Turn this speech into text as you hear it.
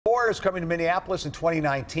is coming to Minneapolis in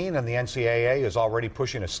 2019, and the NCAA is already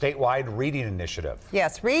pushing a statewide reading initiative.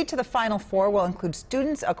 Yes, Read to the Final Four will include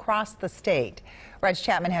students across the state. Reg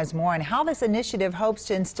Chapman has more on how this initiative hopes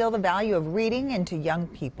to instill the value of reading into young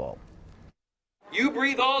people. You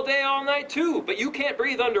breathe all day, all night too, but you can't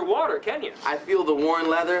breathe underwater, can you? I feel the worn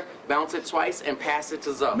leather, bounce it twice, and pass it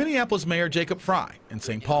to Zoe. Minneapolis Mayor Jacob Fry and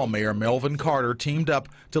St. Paul Mayor Melvin Carter teamed up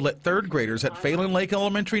to let third graders at Phelan Lake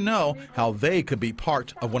Elementary know how they could be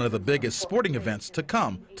part of one of the biggest sporting events to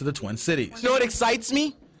come to the Twin Cities. You know what excites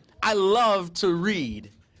me? I love to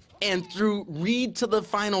read. And through Read to the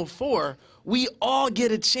Final Four, we all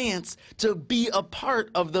get a chance to be a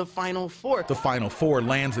part of the Final Four. The Final Four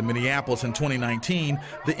lands in Minneapolis in 2019.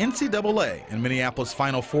 The NCAA and Minneapolis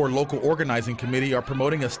Final Four Local Organizing Committee are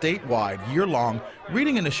promoting a statewide, year-long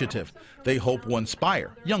reading initiative they hope will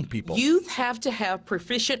inspire young people. Youth have to have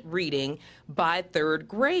proficient reading by third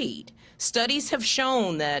grade. Studies have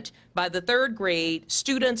shown that by the third grade,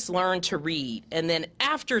 students learn to read, and then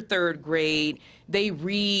after third grade, they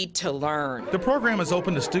read to learn. The program is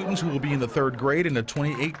open to students who will be in the third grade in the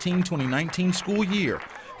 2018-2019 school year.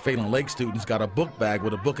 Phelan Lake students got a book bag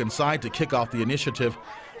with a book inside to kick off the initiative.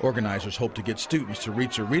 Organizers hope to get students to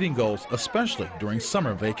reach their reading goals, especially during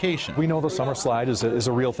summer vacation. We know the summer slide is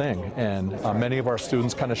a real thing, and many of our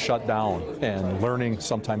students kind of shut down, and learning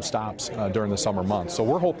sometimes stops during the summer months. So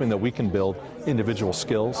we're hoping that we can build individual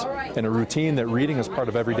skills and a routine that reading is part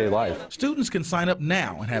of everyday life. Students can sign up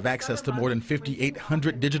now and have access to more than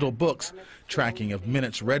 5,800 digital books. Tracking of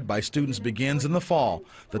minutes read by students begins in the fall.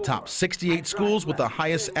 The top 68 schools with the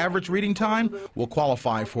highest average reading time will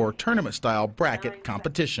qualify for a tournament-style bracket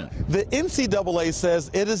competition. The NCAA says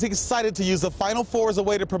it is excited to use the Final Four as a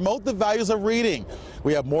way to promote the values of reading.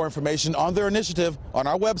 We have more information on their initiative on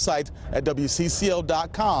our website at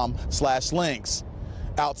WCCO.com/links.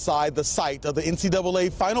 Outside the site of the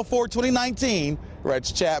NCAA Final Four 2019, Reg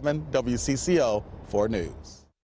Chapman, WCCO 4 News.